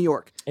spiders in New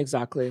York.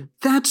 Exactly.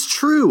 That's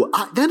true.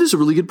 That is a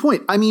really good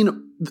point. I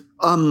mean,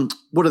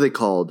 what are they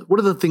called? What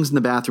are the things in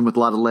the bathroom with a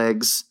lot of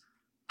legs?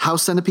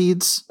 House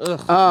centipedes?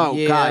 Ugh. Oh,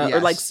 yeah. God, yes.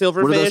 Or like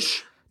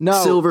silverfish? No.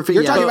 Silverfish.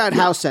 You're talking about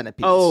house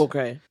centipedes. Oh,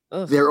 okay.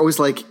 Ugh. They're always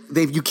like,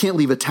 you can't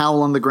leave a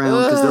towel on the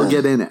ground because they'll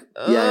get in it.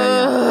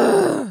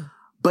 Yeah.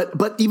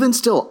 But even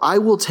still, I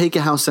will take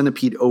a house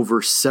centipede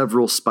over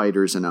several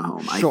spiders in a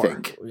home, sure. I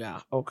think. Yeah.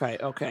 Okay.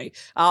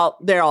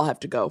 There I'll have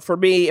to go. For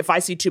me, if I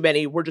see too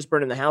many, we're just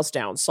burning the house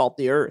down, salt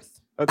the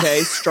earth.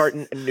 Okay?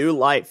 Starting a new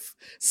life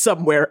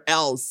somewhere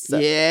else.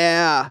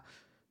 Yeah.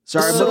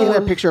 Sorry, I'm looking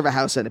at a picture of a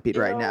house centipede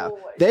right now.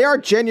 They are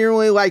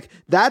genuinely like,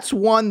 that's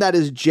one that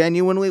is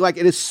genuinely like,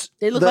 it is.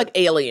 They look like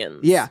aliens.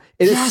 Yeah.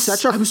 It is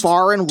such a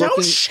foreign looking.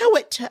 Don't show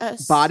it to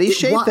us. Body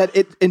shape that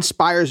it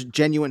inspires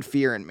genuine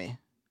fear in me.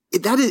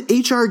 That is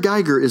H.R.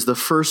 Geiger is the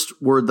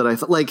first word that I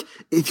thought, like,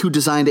 who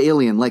designed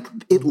Alien. Like,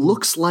 it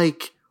looks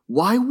like,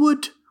 why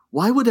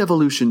would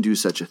evolution do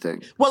such a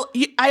thing? Well,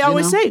 I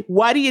always say,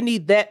 why do you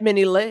need that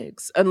many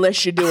legs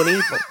unless you're doing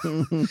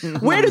evil?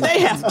 Where do they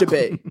have to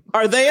be?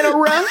 Are they in a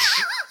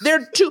rush?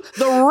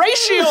 The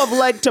ratio of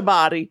leg to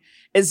body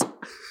is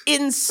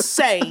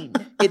insane.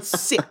 It's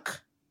sick.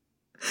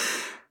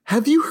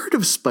 Have you heard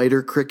of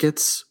spider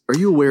crickets? Are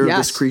you aware of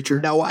this creature?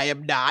 No, I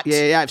am not.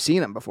 Yeah, I've seen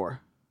them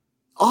before.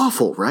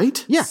 Awful,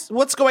 right? Yeah.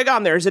 What's going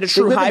on there? Is it a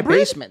true hybrid?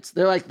 In basements.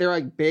 They're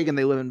like big and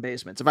they live in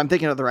basements. If I'm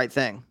thinking of the right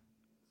thing.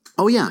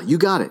 Oh yeah, you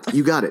got it.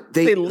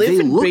 They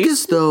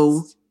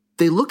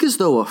look as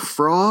though a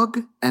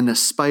frog and a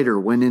spider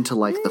went into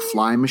like the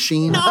fly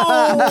machine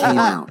and came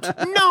out.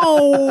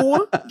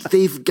 No.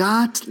 They've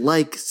got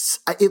like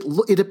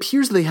it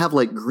appears they have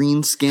like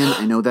green skin.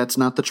 I know that's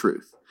not the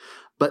truth,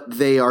 but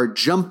they are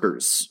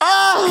jumpers.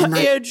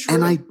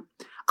 Andrew.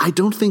 I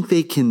don't think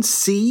they can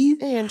see.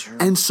 Andrew.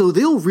 And so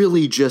they'll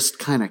really just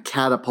kind of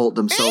catapult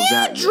themselves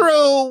at you.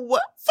 Andrew!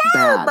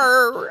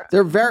 Farmer!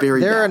 They're they're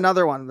bad.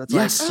 Another one that's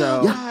like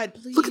so. Oh, God,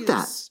 please. Look at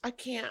that. I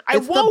can't. Why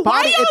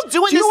are y'all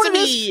doing this to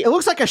me? It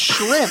looks like a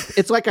shrimp.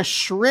 It's like a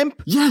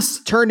shrimp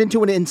turned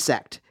into an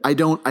insect. I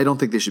don't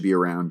think they should be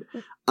around.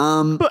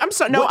 But I'm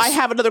sorry. No, I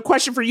have another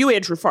question for you,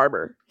 Andrew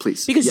Farmer.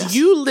 Please. Because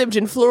you lived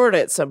in Florida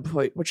at some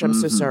point, which I'm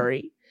so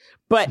sorry.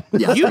 But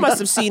you must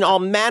have seen all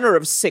manner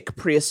of sick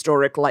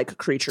prehistoric-like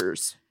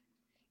creatures.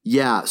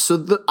 Yeah,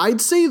 so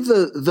I'd say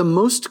the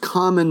most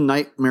common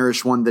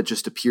nightmarish one that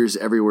just appears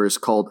everywhere is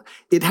called,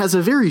 it has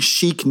a very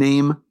chic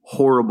name,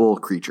 horrible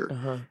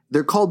creature.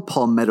 They're called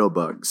palmetto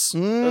bugs.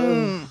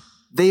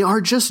 They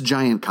are just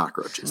giant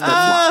cockroaches that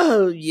fly.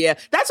 Oh, yeah.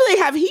 That's what they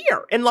have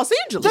here in Los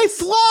Angeles. They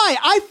fly.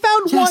 I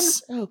found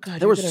Yes. one. Oh,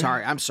 God.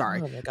 I'm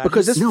sorry. Oh, my God.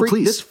 Because No,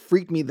 please. this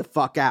freaked me the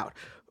fuck out.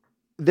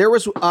 There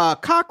was a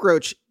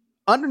cockroach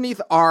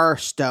underneath our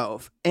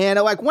stove, and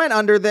I went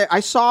under there.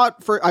 I saw it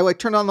I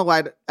turned on the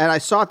light, and I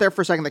saw it there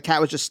for a second. The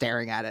cat was just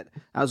staring at it.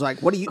 I was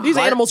like, "What are you?" These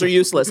animals are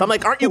useless. I'm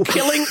like, aren't you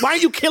killing? Why are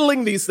you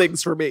killing these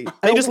things for me?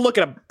 They just look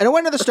at them. And I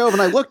went to the stove,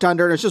 and I looked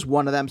under, and it's just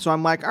one of them. So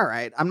I'm like, "All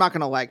right, I'm not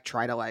gonna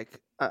try to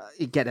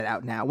get it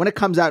out now. When it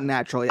comes out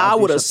naturally, I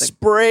would have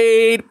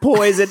sprayed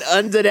poison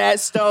under that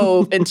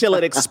stove until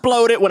it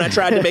exploded when I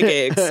tried to make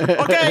eggs.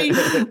 Okay,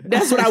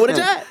 that's what I would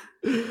have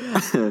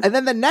done. And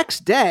then the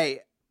next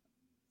day,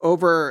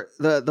 over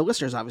the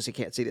listeners obviously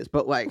can't see this,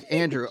 but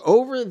Andrew,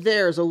 over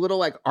there's a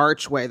little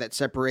archway that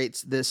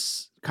separates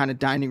this kind of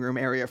dining room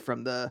area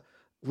from the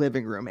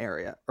living room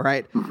area,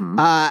 right? Mm-hmm.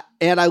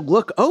 And I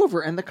look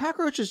over, and the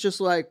cockroach is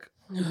just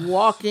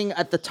walking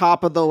at the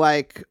top of the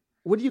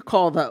what do you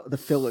call the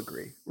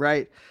filigree,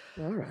 right?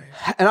 All right.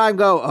 And I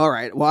go, all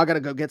right, well, I got to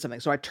go get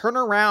something. So I turn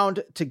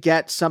around to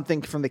get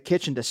something from the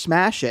kitchen to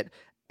smash it.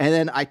 And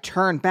then I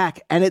turn back,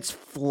 and it's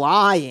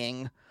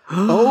flying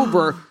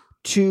over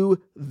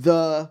to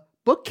the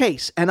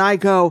bookcase. And I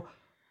go,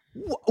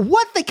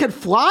 what? They could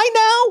fly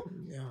now?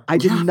 Yeah. I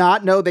did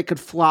not know they could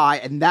fly.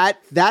 And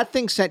that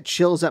thing sent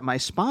chills at my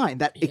spine,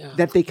 that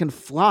they can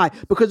fly.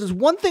 Because it's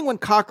one thing when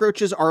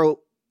cockroaches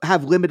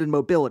have limited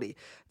mobility.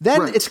 Then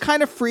Right. it's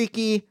kind of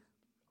freaky,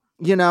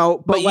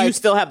 but you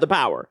still have the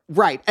power.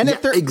 right. And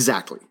if they're,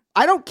 exactly.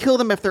 I don't kill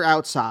them if they're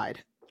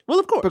outside, Well,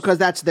 of course. because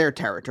that's their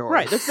territory.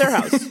 Right, that's their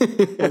house.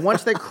 But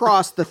once they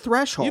cross the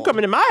threshold, You come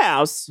into my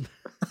house.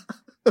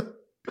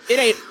 It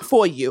ain't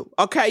for you,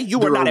 okay? You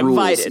were There not are rules,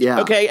 invited,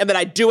 yeah. okay? And then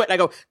I do it, and I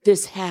go,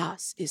 this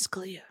house is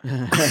clear.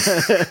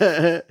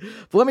 But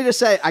let me just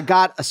say, I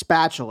got a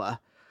spatula.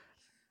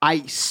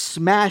 I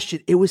smashed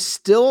it. It was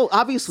still,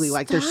 obviously,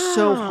 they're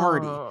so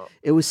hardy.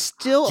 It was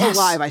still Yes.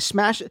 alive. I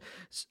smashed it.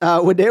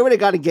 When they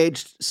got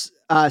engaged,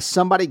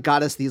 somebody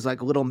got us these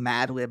little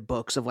Mad Lib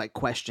books of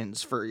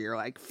questions for your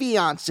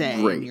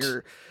fiance. Great. And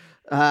your,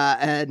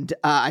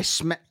 I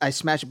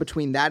smashed it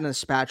between that and a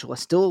spatula,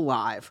 still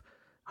alive.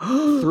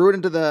 Threw it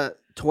into the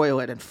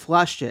toilet and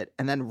flushed it,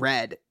 and then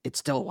read it's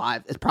still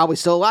alive. It's probably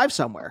still alive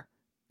somewhere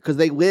because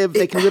they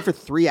can live for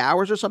 3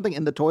 hours or something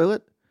in the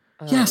toilet.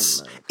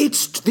 Yes,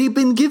 they've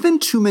been given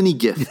too many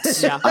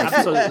gifts. Yeah,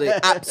 absolutely.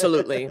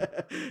 Absolutely.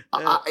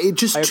 It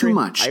just I too agree.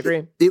 much. I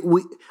agree.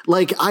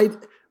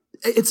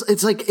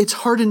 It's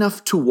hard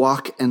enough to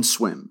walk and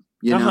swim,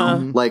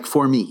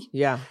 for me.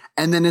 Yeah.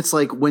 And then it's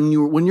when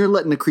you're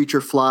letting a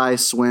creature fly,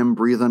 swim,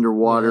 breathe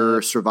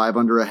underwater, survive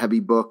under a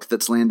heavy book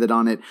that's landed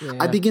on it,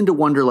 I begin to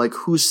wonder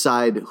whose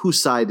side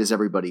is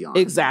everybody on?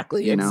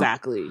 Exactly. You know?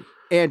 Exactly.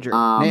 Andrew,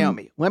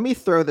 Naomi, let me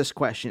throw this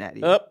question at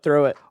you.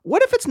 Throw it.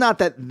 What if it's not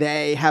that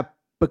they have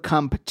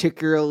become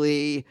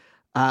particularly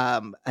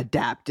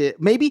adapted?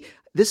 Maybe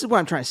this is what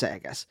I'm trying to say, I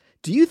guess.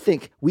 Do you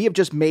think we have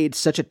just made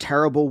such a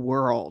terrible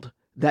world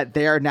that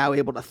they are now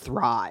able to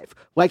thrive?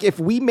 If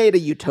we made a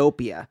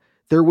utopia,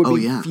 there would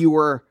be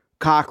fewer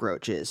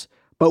cockroaches,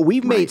 but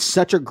we've made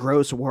such a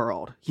gross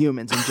world,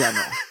 humans in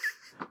general,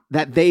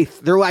 that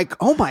they're like,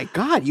 oh my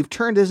God, you've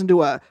turned this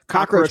into a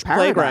cockroach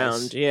paradise.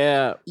 Playground.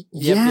 Yeah.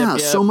 Yeah,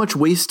 so much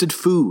wasted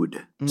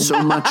food.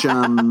 So much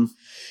Yeah.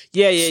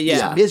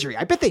 It's misery.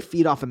 I bet they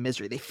feed off of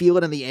misery. They feel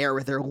it in the air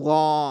with their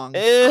long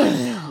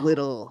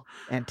little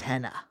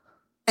antenna.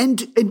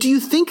 And do you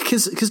think,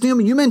 because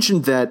Naomi, you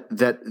mentioned that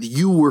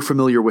you were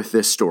familiar with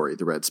this story,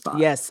 the Red Spot.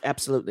 Yes,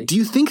 absolutely. Do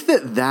you think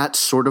that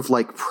sort of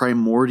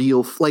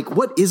primordial,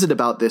 what is it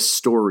about this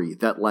story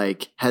that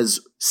has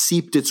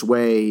seeped its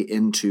way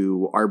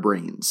into our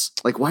brains?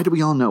 Why do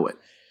we all know it?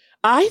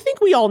 I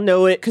think we all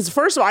know it because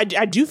first of all,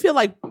 I do feel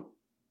I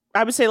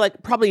would say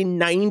probably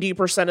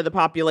 90% of the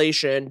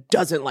population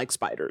doesn't like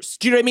spiders.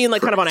 Do you know what I mean?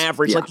 Kind of on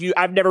average. Yeah.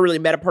 I've never really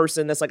met a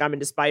person that's I'm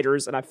into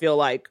spiders, and I feel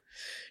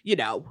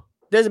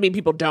doesn't mean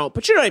people don't,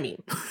 but you know what I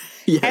mean?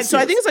 Yes, and so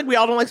I think it's we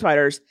all don't like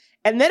spiders.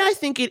 And then I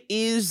think it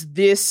is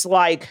this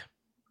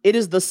it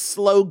is the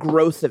slow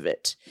growth of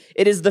it.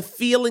 It is the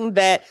feeling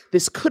that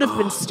this could have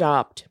been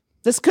stopped.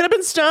 This could have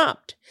been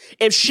stopped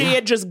if she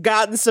had just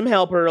gotten some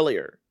help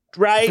earlier,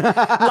 right?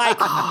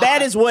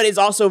 That is what is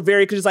also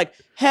very, because it's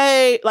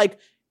hey,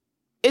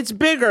 it's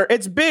bigger, in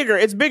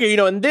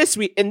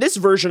this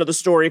version of the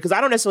story, because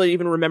I don't necessarily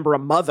even remember a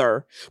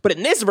mother, but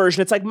in this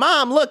version, it's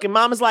Mom, look, and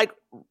Mom is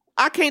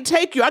I can't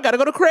take you. I got to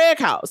go to Craig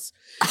house.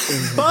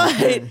 But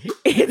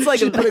it's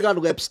She's putting on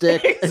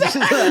lipstick.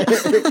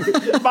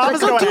 Mom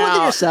is going do it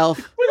out. yourself.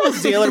 We're going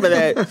to deal with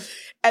it.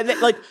 And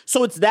then,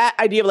 so it's that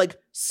idea of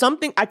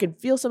something, I can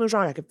feel something's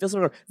wrong. I can feel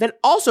something wrong. Then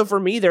also for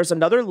me, there's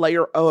another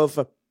layer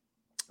of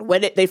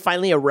when they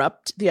finally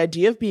erupt, the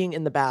idea of being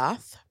in the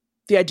bath,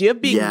 the idea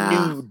of being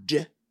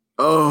nude.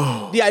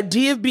 Oh. The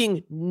idea of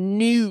being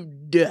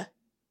nude.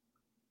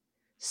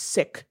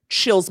 sick,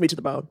 chills me to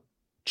the bone.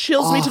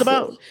 Chills me to the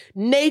bone.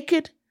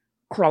 Naked,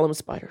 crawling with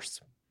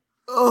spiders.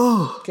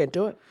 Oh. Can't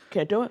do it.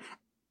 Can't do it.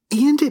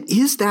 And it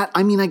is that,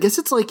 I mean, I guess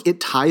it's like it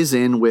ties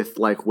in with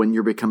like when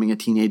you're becoming a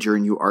teenager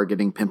and you are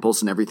getting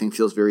pimples and everything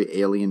feels very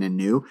alien and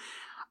new.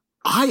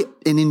 And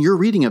in your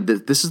reading of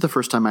this is the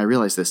first time I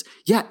realized this.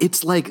 Yeah,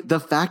 it's like the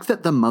fact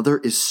that the mother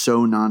is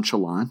so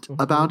nonchalant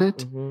about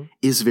it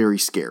is very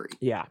scary.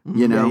 Yeah.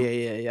 You know?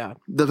 Yeah.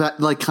 The fact,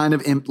 like kind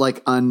of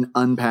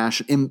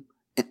unpassionate.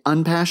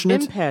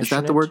 Is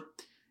that the word?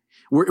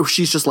 Where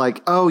she's just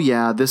like, oh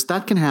yeah,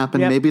 that can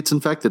happen. Yep. Maybe it's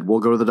infected. We'll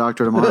go to the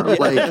doctor tomorrow.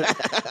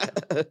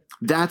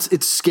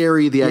 It's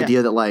scary. The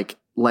idea that like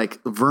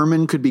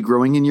vermin could be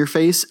growing in your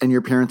face and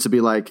your parents would be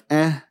like,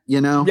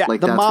 you know,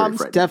 like the that's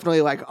mom's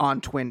definitely like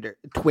on Twinder.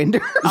 Oh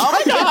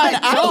my God.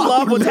 I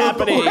love what's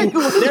happening.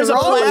 There's a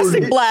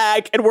plastic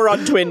blag and we're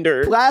on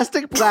Twinder.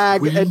 Plastic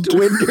blag and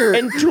Twinder.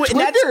 And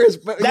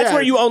that's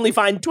where you only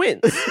find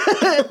twins.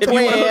 If you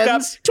want to hook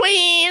up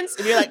twins.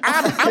 If you're like,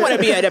 I want to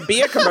be at a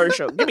beer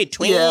commercial. Give me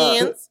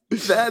twins. Yeah,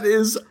 that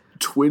is...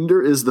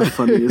 Twinder is the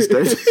funniest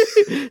thing.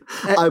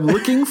 I'm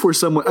looking for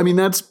someone. I mean,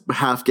 that's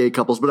half gay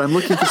couples, but I'm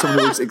looking for someone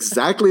who looks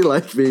exactly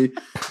like me.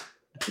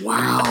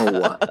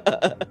 Wow.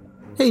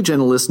 Hey,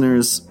 gentle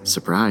listeners.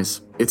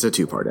 Surprise. It's a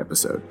 2-part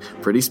episode.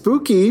 Pretty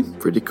spooky.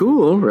 Pretty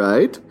cool,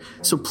 right?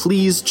 So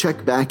please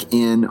check back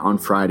in on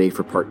Friday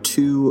for part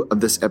 2 of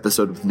this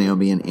episode with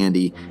Naomi and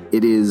Andy.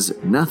 It is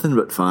nothing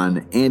but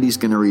fun. Andy's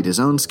going to read his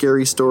own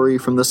scary story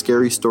from the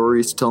Scary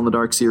Stories to Tell in the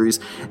Dark series.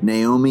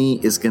 Naomi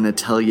is going to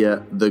tell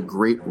you the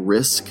great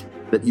risk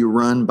that you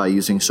run by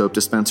using soap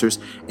dispensers.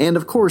 And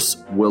of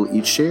course, we'll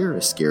each share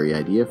a scary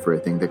idea for a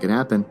thing that could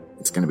happen.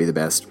 It's going to be the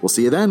best. We'll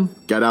see you then.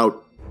 Get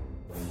out.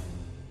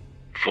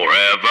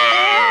 Forever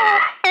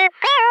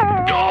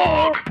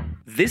Dog.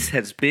 This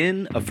has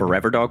been a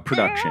Forever Dog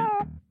production.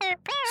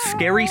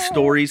 Scary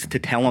Stories to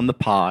Tell on the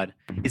Pod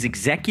is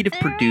executive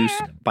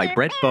produced by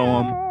Brett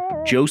Boehm,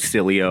 Joe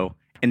Cilio,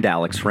 and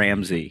Alex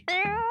Ramsey.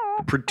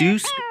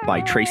 Produced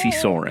by Tracy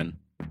Soren.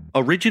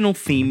 Original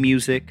theme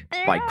music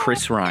by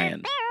Chris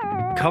Ryan.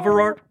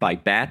 Cover art by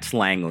Bats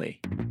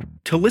Langley.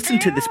 To listen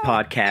to this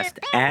podcast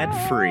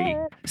ad-free,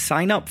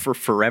 sign up for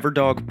Forever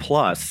Dog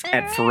Plus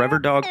at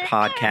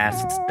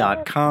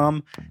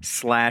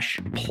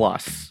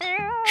foreverdogpodcasts.com/plus.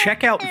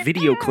 Check out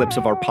video clips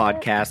of our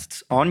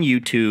podcasts on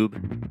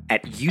YouTube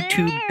at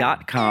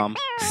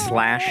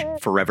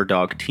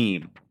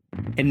youtube.com/foreverdogteam.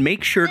 And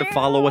make sure to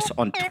follow us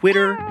on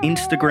Twitter,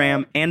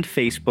 Instagram, and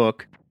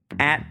Facebook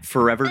at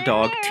Forever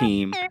Dog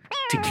Team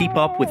to keep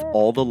up with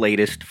all the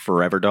latest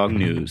Forever Dog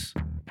news.